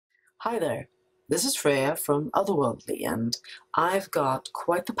Hi there, this is Freya from Otherworldly, and I've got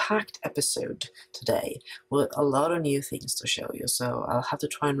quite the packed episode today with a lot of new things to show you, so I'll have to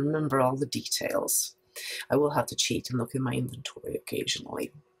try and remember all the details. I will have to cheat and look in my inventory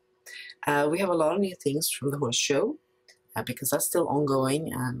occasionally. We have a lot of new things from the horse show, because that's still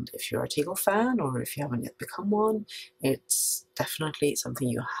ongoing, and if you're a Tegel fan or if you haven't yet become one, it's definitely something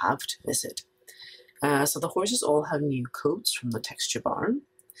you have to visit. So the horses all have new coats from the texture barn.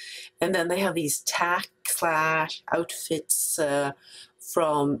 And then they have these tack/outfits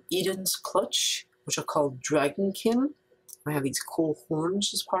from Eden's Clutch, which are called Dragonkin. I have these cool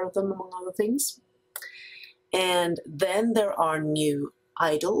horns as part of them, among other things. And then there are new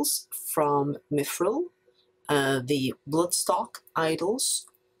idols from Mythril, the Bloodstock idols,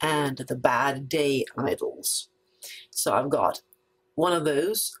 and the Bad Day idols. So I've got one of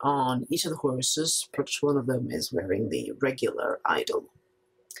those on each of the horses, plus one of them is wearing the regular idol.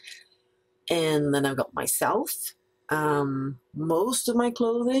 And then I've got myself. Most of my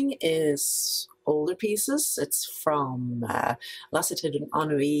clothing is older pieces. It's from Lassitude and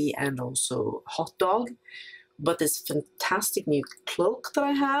Ennui and also Hot Dog. But this fantastic new cloak that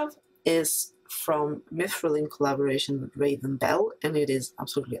I have is from Mythril in collaboration with Raven Bell, and it is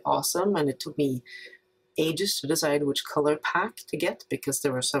absolutely awesome. And it took me ages to decide which color pack to get because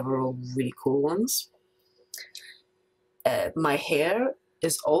there were several really cool ones. My hair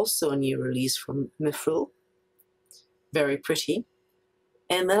is also a new release from Mythril. Very pretty.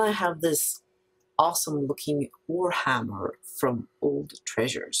 And then I have this awesome looking warhammer from Old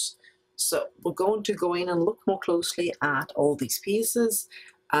Treasures. So we're going to go in and look more closely at all these pieces.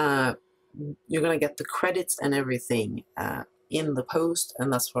 You're going to get the credits and everything in the post,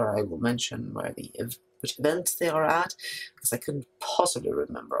 and that's where I will mention which events they are at, because I couldn't possibly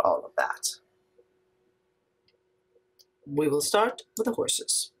remember all of that. We will start with the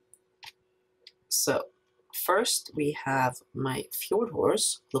horses. So first we have my fjord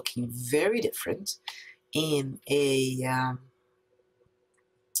horse, looking very different in a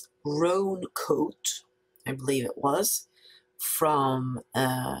roan coat, I believe it was, from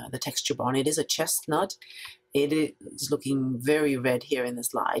the texture barn. It is a chestnut. It is looking very red here in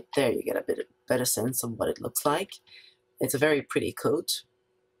this light. There you get a bit better sense of what it looks like. It's a very pretty coat.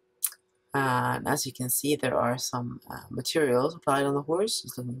 And as you can see, there are some materials applied on the horse.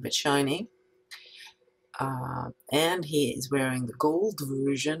 It's looking a bit shiny. And he is wearing the gold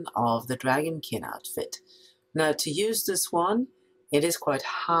version of the Dragonkin outfit. Now, to use this one, it is quite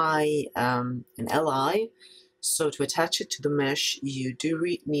high in Li, so to attach it to the mesh, you do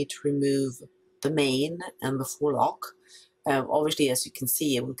need to remove the mane and the forelock. Obviously, as you can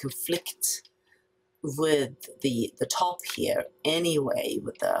see, it will conflict with the top here anyway,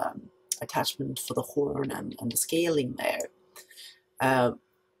 with the attachment for the horn and the scaling there. The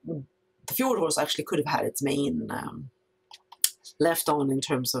fjord horse actually could have had its mane left on in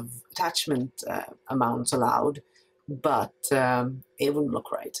terms of attachment amounts allowed, but it wouldn't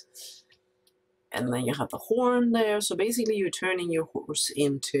look right. And then you have the horn there, so basically you're turning your horse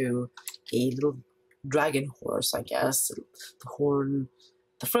into a little dragon horse, I guess. The horn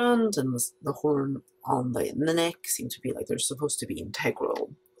at the front and the horn on the neck seem to be like they're supposed to be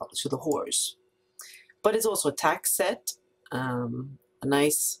integral to the horse. But it's also a tack set, a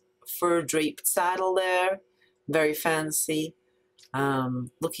nice fur draped saddle there, very fancy,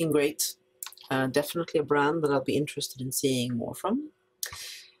 looking great. Definitely a brand that I'll be interested in seeing more from.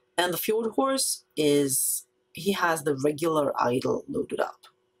 And the fjord horse he has the regular idol loaded up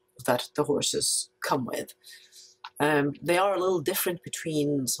that the horses come with. They are a little different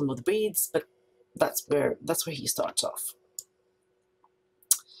between some of the breeds, but that's where he starts off.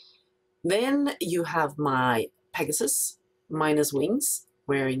 Then you have my Pegasus, minus wings,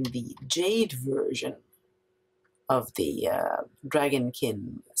 wearing the jade version of the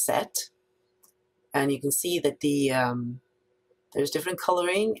Dragonkin set. And you can see that there's different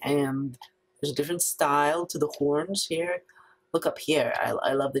coloring and there's a different style to the horns here. Look up here.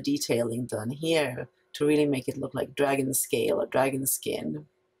 I love the detailing done here to really make it look like dragon scale or dragon skin.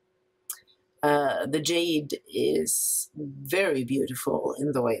 The jade is very beautiful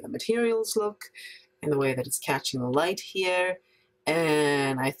in the way the materials look, in the way that it's catching the light here.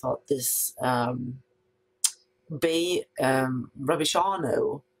 And I thought this Bay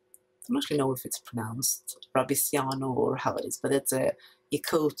Rabiciano, I don't actually know if it's pronounced Rabiciano or how it is, but it's a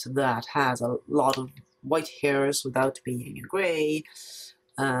coat that has a lot of white hairs without being grey.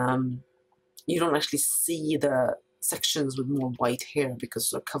 You don't actually see the sections with more white hair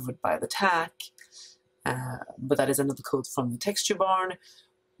because they're covered by the tack. But that is another coat from the texture barn.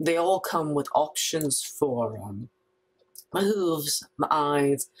 They all come with options for my hooves, my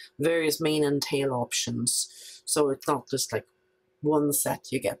eyes, various mane and tail options. So it's not just like one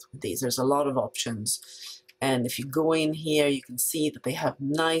set you get with these. There's a lot of options. And if you go in here, you can see that they have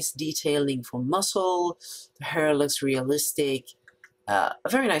nice detailing for muscle. The hair looks realistic. A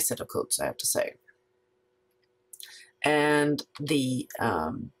very nice set of coats, I have to say. And the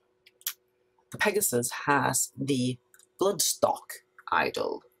Pegasus has the Bloodstock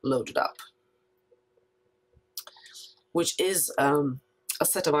idol loaded up, which is a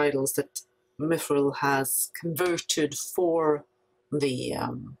set of idols that Mythril has converted for the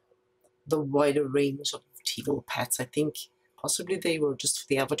wider range of teal pets. I think possibly they were just for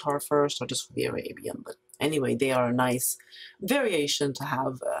the Avatar first or just for the Arabian, but anyway, they are a nice variation to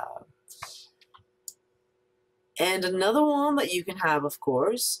have. And another one that you can have, of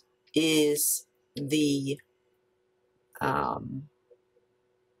course, is the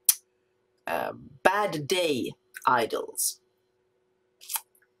Bad Day idols.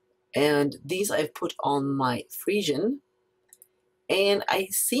 And these I've put on my Frisian, and I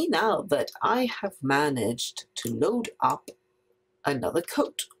see now that I have managed to load up another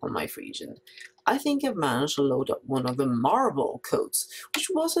coat on my Frisian. I think I've managed to load up one of the marble coats, which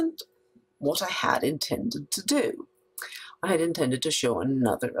wasn't what I had intended to do. I had intended to show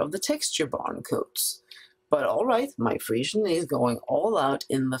another of the texture barn coats. But alright, my Frisian is going all out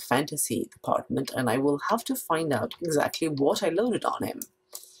in the fantasy department, and I will have to find out exactly what I loaded on him.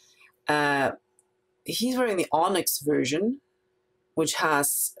 He's wearing the Onyx version, which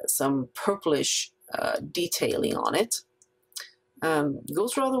has some purplish detailing on it.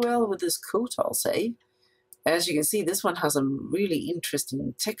 Goes rather well with this coat, I'll say. As you can see, this one has some really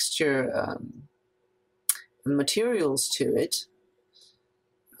interesting texture and materials to it.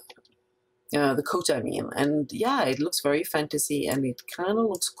 The coat, I mean. And yeah, it looks very fantasy, and it kind of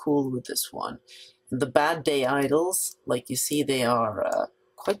looks cool with this one. And the Bad Day idols, like you see, they are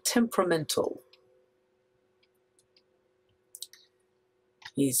quite temperamental.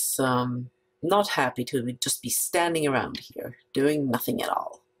 He's not happy to just be standing around here, doing nothing at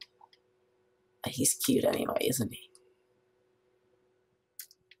all. He's cute anyway, isn't he?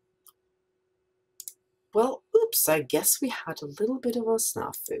 Well, oops, I guess we had a little bit of a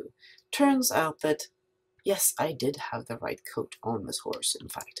snafu. Turns out that, yes, I did have the right coat on this horse, in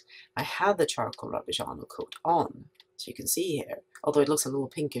fact. I had the charcoal Rabigiano coat on, so you can see here. Although it looks a little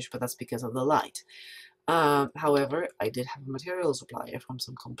pinkish, but that's because of the light. However, I did have a material supplier from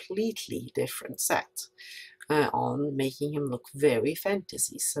some completely different set on, making him look very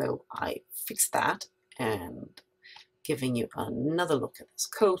fantasy. So I fixed that and giving you another look at this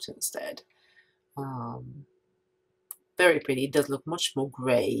coat instead. Very pretty. It does look much more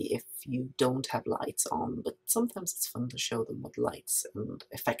grey if you don't have lights on, but sometimes it's fun to show them with lights and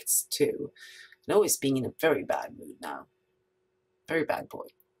effects too. I know he's being in a very bad mood now. Very bad boy.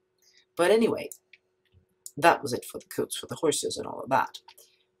 But anyway, that was it for the coats for the horses and all of that.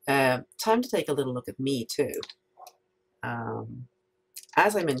 Time to take a little look at me too.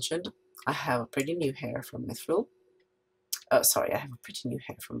 As I mentioned, I have a pretty new hair from Mythril. Sorry, I have a pretty new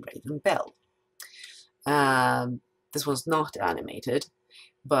hair from Raven Bell. This was not animated,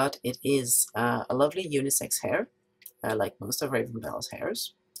 but it is a lovely unisex hair, like most of Raven Bell's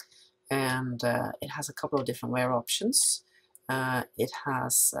hairs. And it has a couple of different wear options. It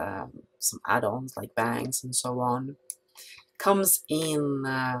has some add-ons like bangs and so on. Comes in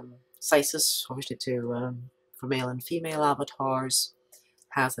sizes, obviously, for male and female avatars.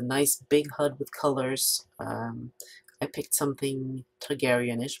 Has a nice big HUD with colors. I picked something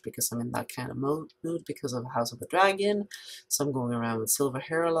Targaryen-ish because I'm in that kind of mood because of House of the Dragon. So I'm going around with silver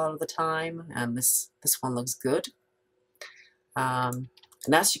hair a lot of the time, and this one looks good. And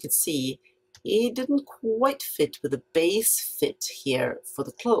as you can see, it didn't quite fit with the base fit here for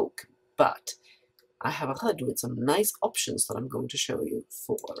the cloak, but I have a HUD with some nice options that I'm going to show you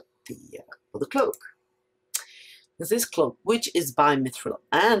for the cloak. This cloak, which is by Mythril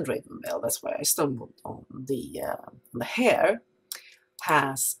and Raven Bell, that's why I stumbled on the hair,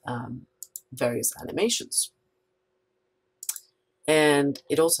 has various animations. And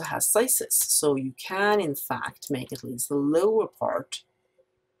it also has sizes, so you can in fact make at least the lower part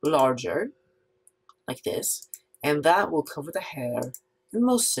larger, like this, and that will cover the hair in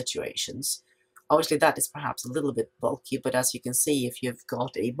most situations. Obviously that is perhaps a little bit bulky, but as you can see, if you've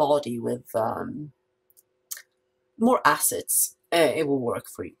got a body with more assets, it will work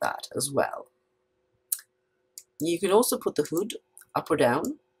for that as well. You can also put the hood up or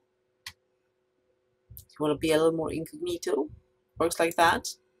down. If you want to be a little more incognito, works like that.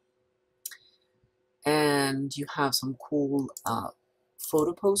 And you have some cool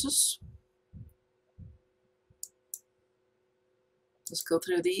photo poses. Let's go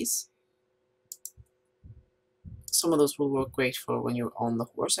through these. Some of those will work great for when you're on the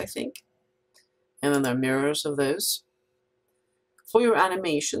horse, I think. And then there are mirrors of those. For your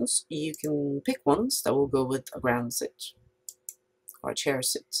animations, you can pick ones that will go with a ground sit, or a chair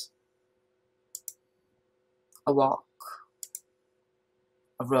sit, a walk,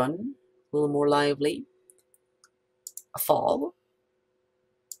 a run, a little more lively, a fall,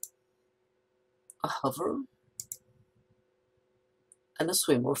 a hover, and a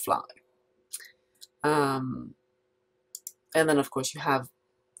swim or fly. And then, of course, you have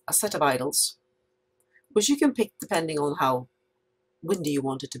a set of idles, which you can pick depending on how windy you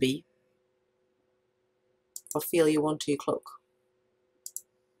want it to be, or feel you want to your cloak.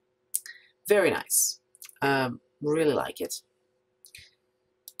 Very nice. Really like it.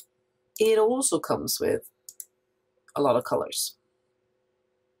 It also comes with a lot of colors.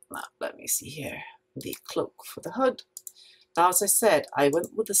 Now, let me see here. The cloak for the hood. Now, as I said, I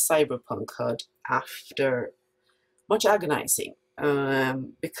went with the cyberpunk hood after much agonizing,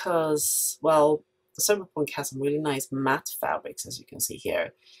 because, well, the cyberpunk has some really nice matte fabrics, as you can see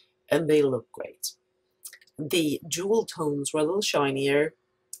here, and they look great. The jewel tones were a little shinier.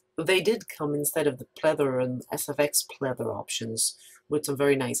 They did come instead of the pleather and SFX pleather options with some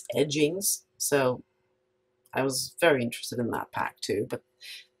very nice edgings, so I was very interested in that pack too, but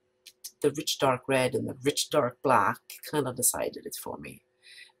the rich dark red and the rich dark black kind of decided it for me.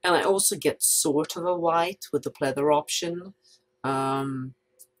 And I also get sort of a white with the pleather option,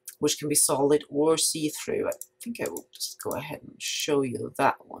 which can be solid or see-through. I think I will just go ahead and show you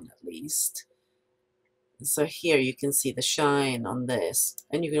that one at least. So here you can see the shine on this,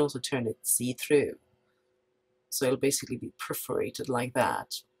 and you can also turn it see-through. So it'll basically be perforated like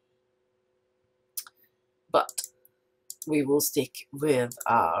that. But we will stick with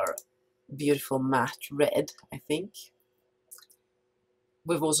our beautiful matte red, I think.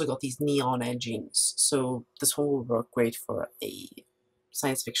 We've also got these neon edgings, so this one will work great for a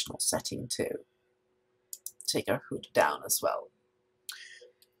science fictional setting too. Take our hood down as well.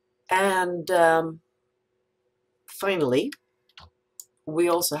 And finally, we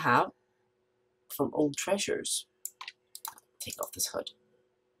also have from Old Treasures, take off this hood,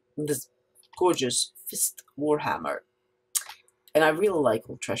 this gorgeous fist warhammer. And I really like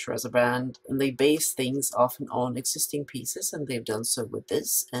Old Treasure as a brand, and they base things often on existing pieces, and they've done so with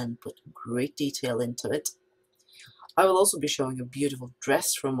this and put great detail into it. I will also be showing a beautiful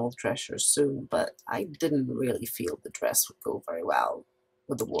dress from Old Treasure soon, but I didn't really feel the dress would go very well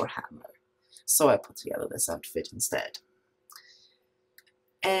with the warhammer, so I put together this outfit instead.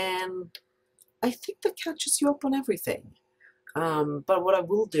 And I think that catches you up on everything. But what I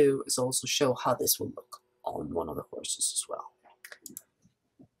will do is also show how this will look on one of the horses as well.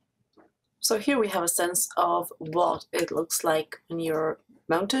 So here we have a sense of what it looks like when you're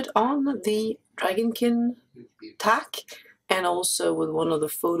mounted on the Dragonkin tack, and also with one of the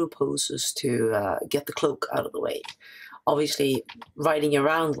photo poses to get the cloak out of the way. Obviously, riding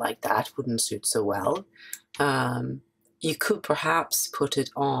around like that wouldn't suit so well. You could perhaps put it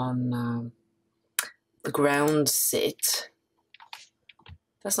on the ground sit.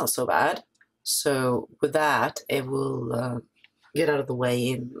 That's not so bad. So with that, it will get out of the way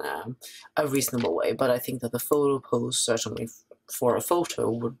in a reasonable way, but I think that the photo pose, certainly for a photo,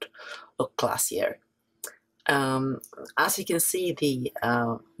 would look classier. As you can see, the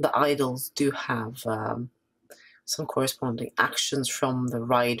idols do have some corresponding actions from the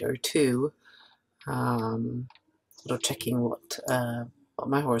rider too, sort of checking what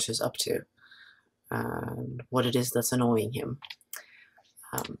my horse is up to and what it is that's annoying him.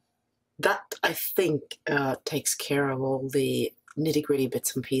 That, I think, takes care of all the nitty-gritty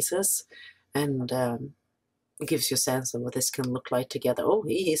bits and pieces, and it gives you a sense of what this can look like together. Oh,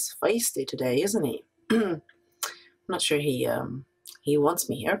 he is feisty today, isn't he? I'm not sure he wants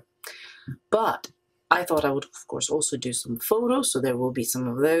me here, but I thought I would, of course, also do some photos, so there will be some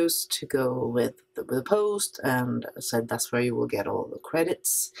of those to go with the post, and I said that's where you will get all the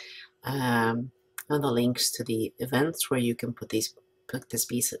credits and the links to the events where you can pick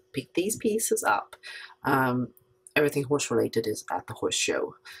these pieces up. Everything horse related is at the horse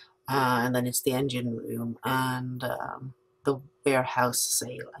show, and then it's the engine room and the warehouse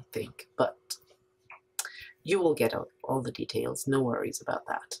sale, I think, but you will get all the details, no worries about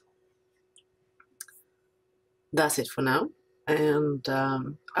that. That's it for now, and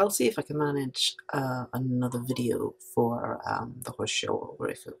I'll see if I can manage another video for the horse show, or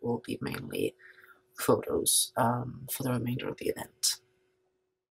if it will be mainly photos for the remainder of the event.